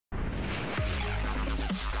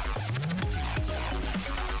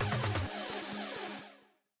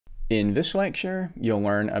In this lecture, you'll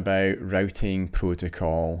learn about routing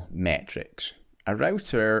protocol metrics. A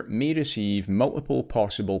router may receive multiple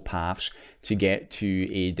possible paths to get to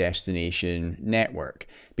a destination network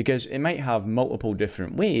because it might have multiple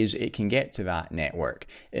different ways it can get to that network.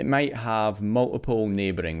 It might have multiple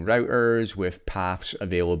neighboring routers with paths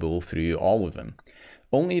available through all of them.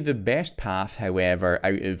 Only the best path, however,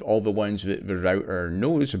 out of all the ones that the router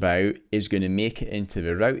knows about is going to make it into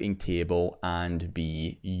the routing table and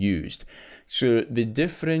be used. So the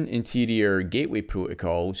different interior gateway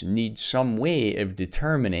protocols need some way of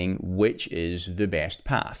determining which is the best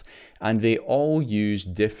path, and they all use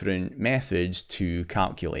different methods to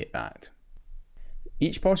calculate that.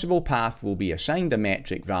 Each possible path will be assigned a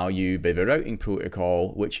metric value by the routing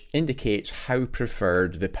protocol, which indicates how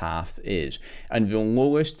preferred the path is. And the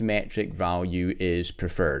lowest metric value is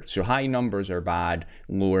preferred. So high numbers are bad,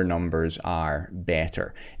 lower numbers are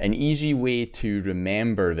better. An easy way to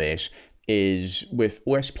remember this is with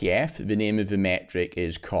OSPF, the name of the metric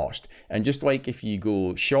is cost. And just like if you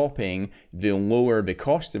go shopping, the lower the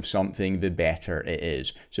cost of something, the better it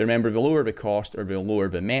is. So remember, the lower the cost or the lower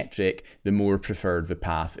the metric, the more preferred the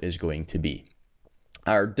path is going to be.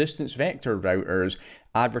 Our distance vector routers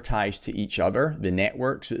advertise to each other the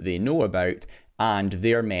networks that they know about and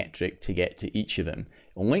their metric to get to each of them.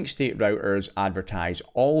 Link state routers advertise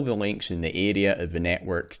all the links in the area of the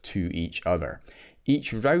network to each other.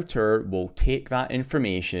 Each router will take that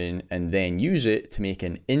information and then use it to make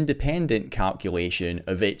an independent calculation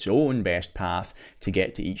of its own best path to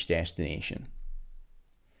get to each destination.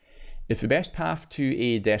 If the best path to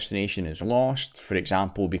a destination is lost, for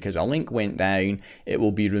example because a link went down, it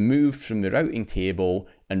will be removed from the routing table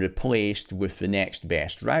and replaced with the next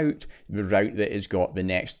best route, the route that has got the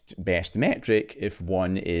next best metric if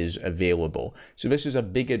one is available. So this is a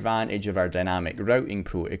big advantage of our dynamic routing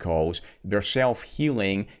protocols. They're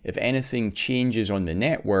self-healing. If anything changes on the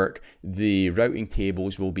network, the routing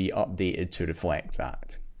tables will be updated to reflect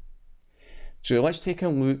that. So let's take a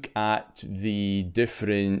look at the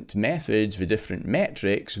different methods, the different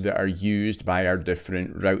metrics that are used by our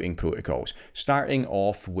different routing protocols. Starting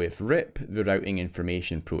off with RIP, the Routing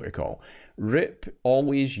Information Protocol. RIP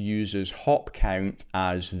always uses hop count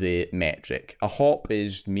as the metric. A hop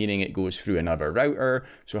is meaning it goes through another router.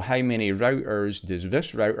 So how many routers does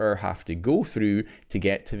this router have to go through to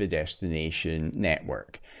get to the destination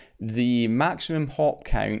network? The maximum hop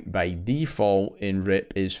count by default in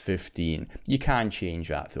RIP is 15. You can change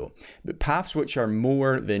that though. But paths which are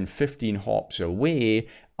more than 15 hops away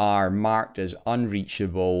are marked as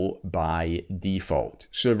unreachable by default.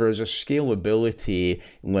 So there's a scalability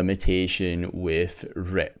limitation with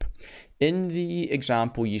RIP. In the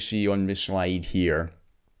example you see on the slide here,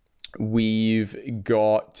 we've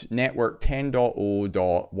got network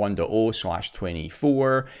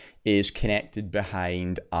 10.0.1.0/24 is connected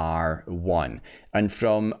behind R1. And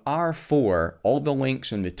from R4, all the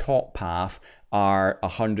links on the top path are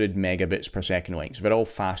 100 megabits per second links. They're all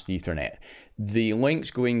fast Ethernet. The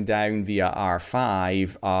links going down via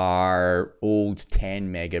R5 are old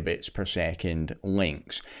 10 megabits per second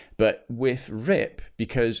links. But with RIP,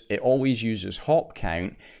 because it always uses hop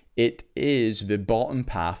count, it is the bottom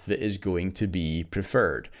path that is going to be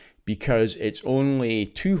preferred because it's only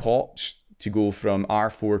 2 hops to go from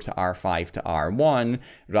R4 to R5 to R1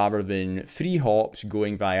 rather than 3 hops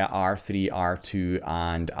going via R3, R2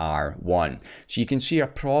 and R1. So you can see a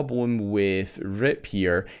problem with RIP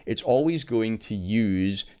here. It's always going to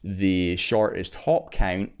use the shortest hop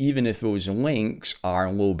count even if those links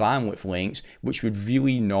are low bandwidth links, which would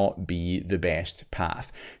really not be the best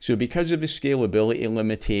path. So because of the scalability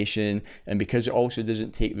limitation and because it also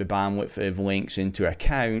doesn't take the bandwidth of links into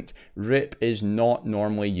account, RIP is not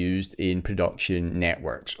normally used in production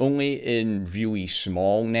networks, only in really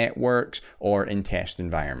small networks or in test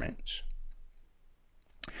environments.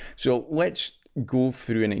 So let's go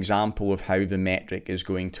through an example of how the metric is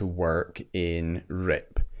going to work in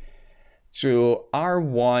RIP. So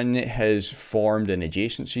R1 has formed an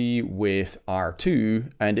adjacency with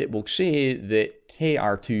R2 and it will say that, hey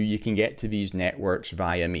R2, you can get to these networks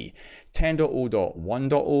via me.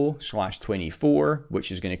 10.0.1.0/24, which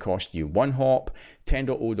is going to cost you 1 hop,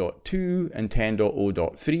 10.0.2 and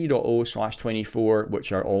 10.0.3.0/24,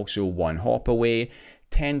 which are also 1 hop away.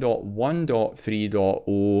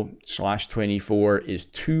 10.1.3.0/24 is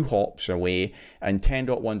 2 hops away, and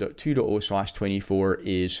 10.1.2.0/24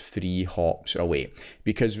 is 3 hops away.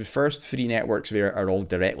 Because the first 3 networks there are all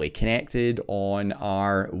directly connected on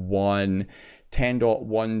R1,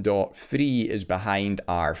 10.1.3 is behind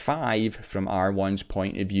R5 from R1's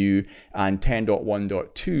point of view, and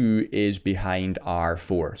 10.1.2 is behind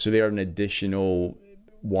R4. So they're an additional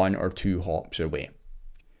 1 or 2 hops away.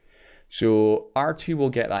 So R2 will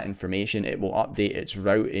get that information, it will update its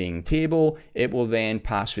routing table, it will then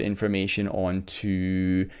pass the information on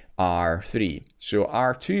to R3. So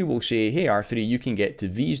R2 will say, hey R3, you can get to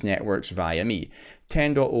these networks via me.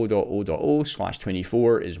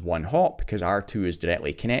 10.0.0.0/24 is 1 hop because R2 is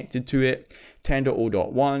directly connected to it.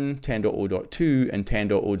 10.0.1, 10.0.2, and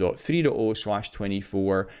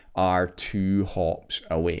 10.0.3.0/24 are 2 hops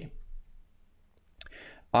away.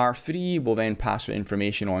 R3 will then pass the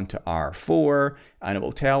information on to R4, and it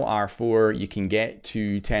will tell R4 you can get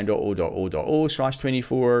to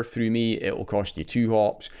 10.0.0.0/24 through me, it will cost you 2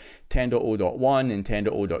 hops. 10.0.1 and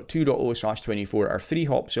 10.0.2.0/24 are 3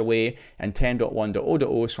 hops away, and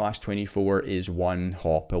 10.1.0.0/24 is 1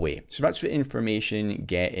 hop away. So that's the information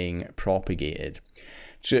getting propagated.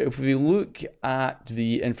 So if we look at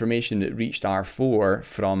the information that reached R4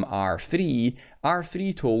 from R3,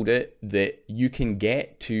 R3 told it that you can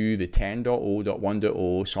get to the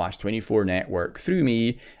 10.0.1.0/24 network through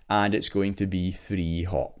me, and it's going to be 3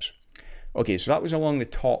 hops. Okay, so that was along the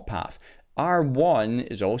top path. R1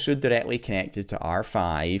 is also directly connected to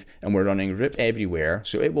R5, and we're running RIP everywhere,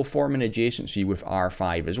 so it will form an adjacency with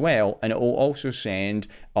R5 as well, and it will also send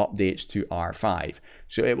updates to R5.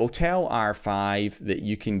 So it will tell R5 that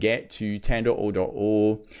you can get to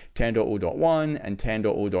 10.0.0, 10.0.1, and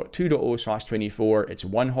 10.0.2.0/24. It's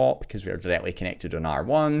 1 hop because they're directly connected on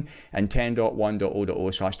R1, and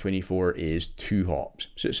 10.1.0.0/24 is 2 hops.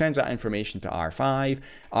 So it sends that information to R5.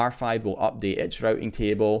 R5 will update its routing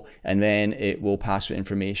table, and then it will pass the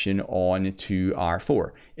information on to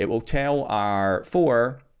R4. It will tell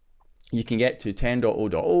R4 you can get to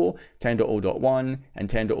 10.0.0, 10.0.1, and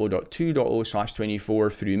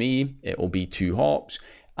 10.0.2.0/24 through me. It will be 2 hops.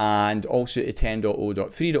 And also to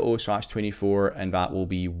 10.0.3.0/24, and that will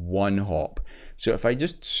be 1 hop. So if I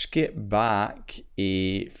just skip back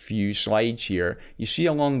a few slides here, you see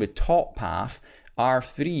along the top path,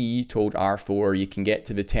 R3 told R4 you can get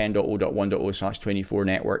to the 10.0.1.0/24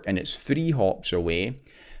 network, and it's 3 hops away.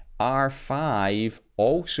 R5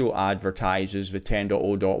 also advertises the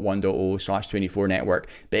 10.0.1.0/24 network,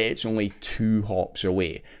 but it's only 2 hops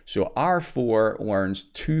away. So R4 learns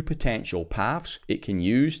 2 potential paths it can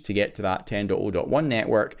use to get to that 10.0.1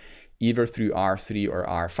 network, either through R3 or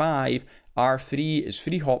R5. R3 is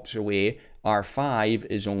 3 hops away, R5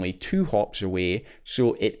 is only 2 hops away,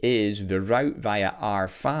 so it is the route via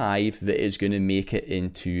R5 that is going to make it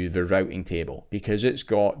into the routing table because it's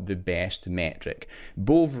got the best metric.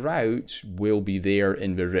 Both routes will be there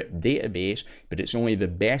in the RIP database, but it's only the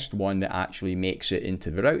best one that actually makes it into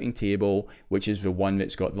the routing table, which is the one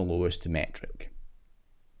that's got the lowest metric.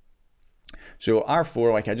 So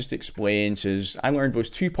R4, like I just explained, says I learned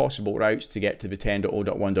those 2 possible routes to get to the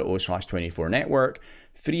 10.0.1.0/24 network.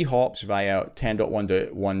 3 hops via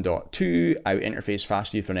 10.1.1.2 out interface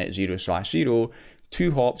fast Ethernet 0/0.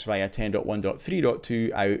 2 hops via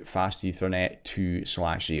 10.1.3.2 out fast Ethernet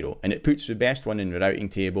 2/0. And it puts the best one in the routing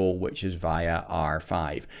table, which is via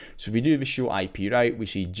R5. So if we do the show IP route, we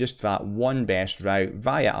see just that one best route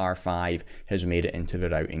via R5 has made it into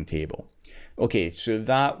the routing table. Okay, so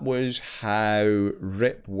that was how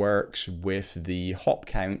RIP works with the hop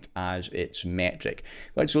count as its metric.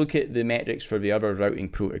 Let's look at the metrics for the other routing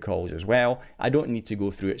protocols as well. I don't need to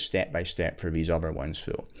go through it step by step for these other ones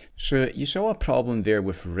though. So you saw a problem there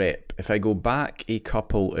with RIP. If I go back a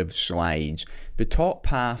couple of slides, the top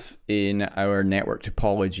path in our network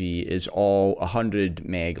topology is all 100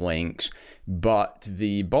 meg links, but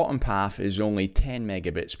the bottom path is only 10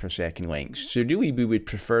 megabits per second links. So really we would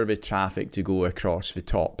prefer the traffic to go across the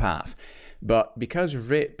top path. But because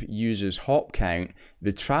RIP uses hop count,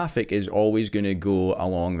 the traffic is always going to go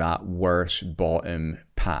along that worse bottom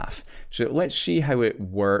path. So let's see how it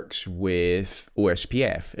works with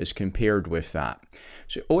OSPF as compared with that.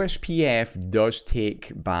 So OSPF does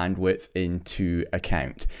take bandwidth into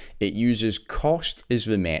account. It uses cost as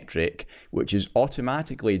the metric, which is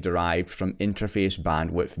automatically derived from interface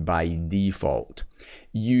bandwidth by default.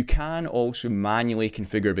 You can also manually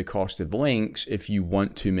configure the cost of links if you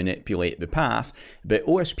want to manipulate the path, but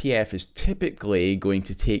OSPF is typically going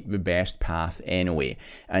to take the best path anyway.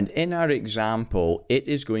 And in our example, it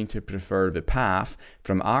is going to prefer the path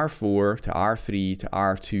from R4 to R3 to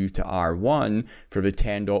R2 to R1 for the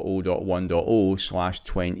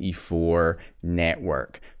 10.0.1.0/24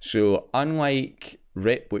 network. So unlike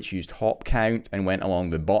RIP, which used hop count and went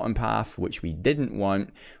along the bottom path, which we didn't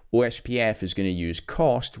want, OSPF is going to use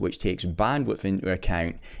cost, which takes bandwidth into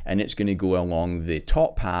account, and it's going to go along the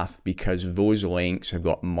top path because those links have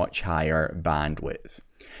got much higher bandwidth.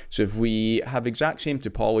 So if we have exact same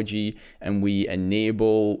topology and we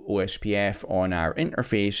enable OSPF on our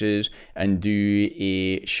interfaces and do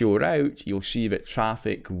a show route, you'll see that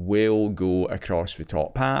traffic will go across the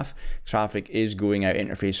top path. Traffic is going out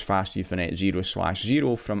interface fast Ethernet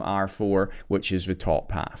 0/0 from R4, which is the top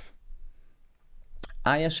path.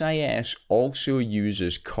 ISIS also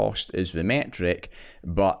uses cost as the metric,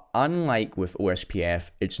 but unlike with OSPF,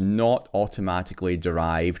 it's not automatically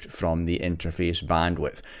derived from the interface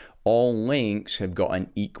bandwidth. All links have got an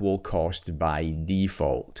equal cost by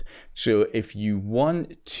default. So if you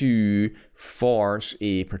want to force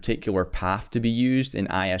a particular path to be used in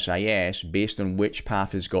ISIS based on which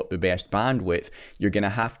path has got the best bandwidth, you're going to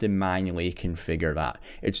have to manually configure that.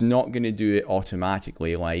 It's not going to do it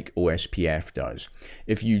automatically like OSPF does.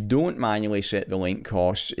 If you don't manually set the link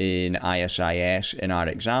costs in ISIS in our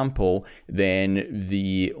example, then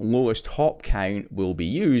the lowest hop count will be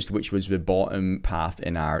used, which was the bottom path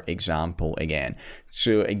in our example again.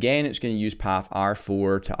 So again, it's going to use path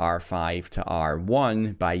R4 to R5 to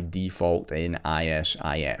R1 by default in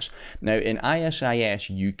ISIS. Now in ISIS,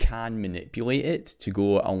 you can manipulate it to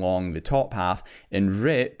go along the top path. In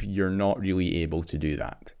RIP, you're not really able to do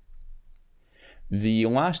that. The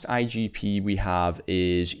last IGP we have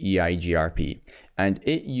is EIGRP, and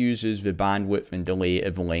it uses the bandwidth and delay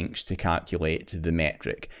of links to calculate the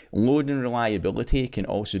metric. Load and reliability can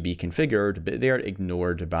also be configured, but they're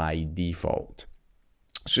ignored by default.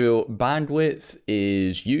 So bandwidth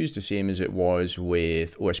is used the same as it was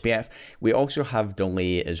with OSPF. We also have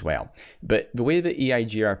delay as well. But the way that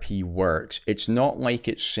EIGRP works, it's not like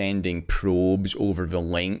it's sending probes over the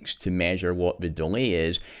links to measure what the delay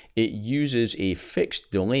is. It uses a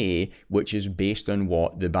fixed delay, which is based on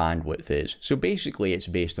what the bandwidth is. So basically, it's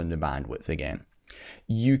based on the bandwidth again.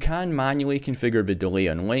 You can manually configure the delay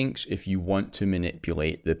on links if you want to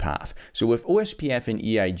manipulate the path. So with OSPF and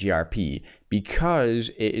EIGRP, because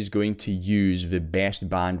it is going to use the best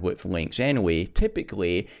bandwidth links anyway,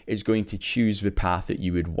 typically it's going to choose the path that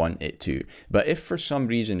you would want it to. But if for some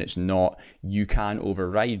reason it's not, you can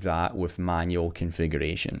override that with manual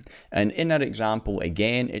configuration. And in our example,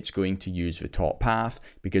 again, it's going to use the top path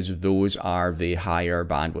because those are the higher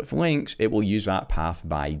bandwidth links. It will use that path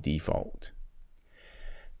by default.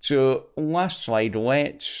 So last slide,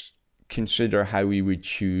 let's consider how we would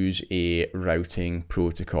choose a routing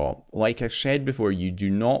protocol. Like I said before, you do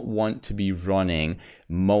not want to be running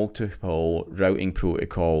multiple routing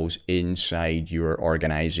protocols inside your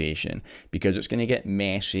organization because it's going to get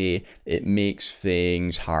messy. It makes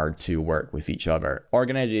things hard to work with each other.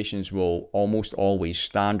 Organizations will almost always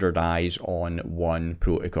standardize on one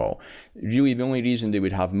protocol. Really, the only reason they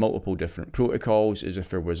would have multiple different protocols is if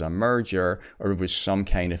there was a merger or there was some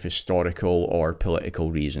kind of historical or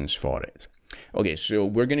political reasons for it. Okay, so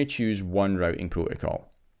we're going to choose one routing protocol.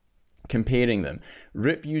 Comparing them,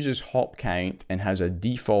 RIP uses hop count and has a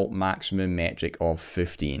default maximum metric of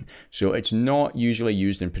 15. So it's not usually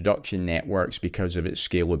used in production networks because of its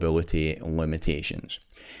scalability limitations.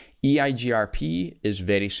 EIGRP is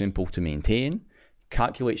very simple to maintain,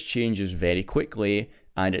 calculates changes very quickly,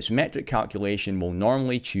 and its metric calculation will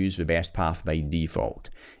normally choose the best path by default.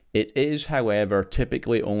 It is, however,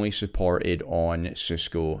 typically only supported on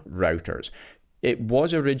Cisco routers. It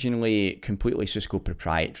was originally completely Cisco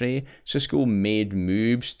proprietary. Cisco made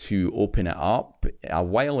moves to open it up a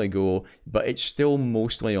while ago, but it's still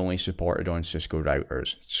mostly only supported on Cisco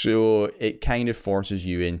routers. So it kind of forces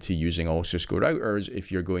you into using all Cisco routers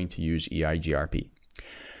if you're going to use EIGRP.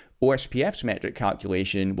 OSPF's metric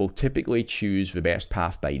calculation will typically choose the best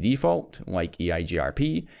path by default, like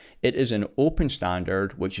EIGRP. It is an open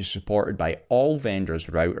standard which is supported by all vendors'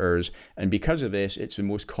 routers, and because of this, it's the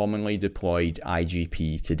most commonly deployed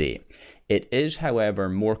IGP today. It is, however,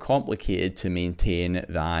 more complicated to maintain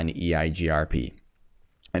than EIGRP.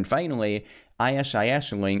 And finally,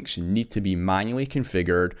 ISIS links need to be manually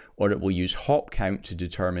configured or it will use hop count to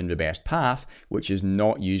determine the best path, which is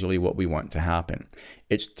not usually what we want to happen.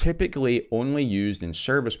 It's typically only used in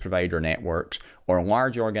service provider networks or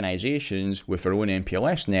large organizations with their own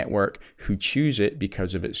MPLS network who choose it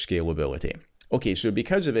because of its scalability. Okay, so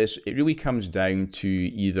because of this, it really comes down to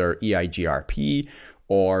either EIGRP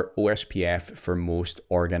or OSPF for most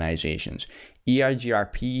organizations.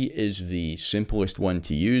 EIGRP is the simplest one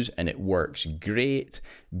to use and it works great,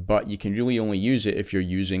 but you can really only use it if you're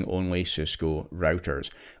using only Cisco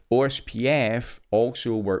routers. OSPF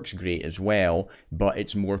also works great as well, but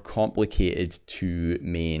it's more complicated to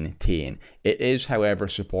maintain. It is, however,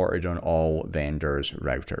 supported on all vendors'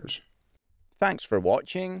 routers. Thanks for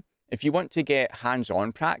watching. If you want to get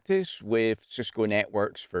hands-on practice with Cisco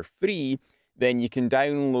networks for free, then you can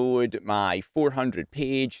download my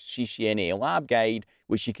 400-page CCNA Lab Guide,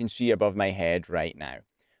 which you can see above my head right now.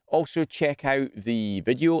 Also, check out the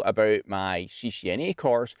video about my CCNA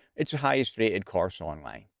course. It's the highest rated course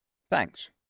online. Thanks.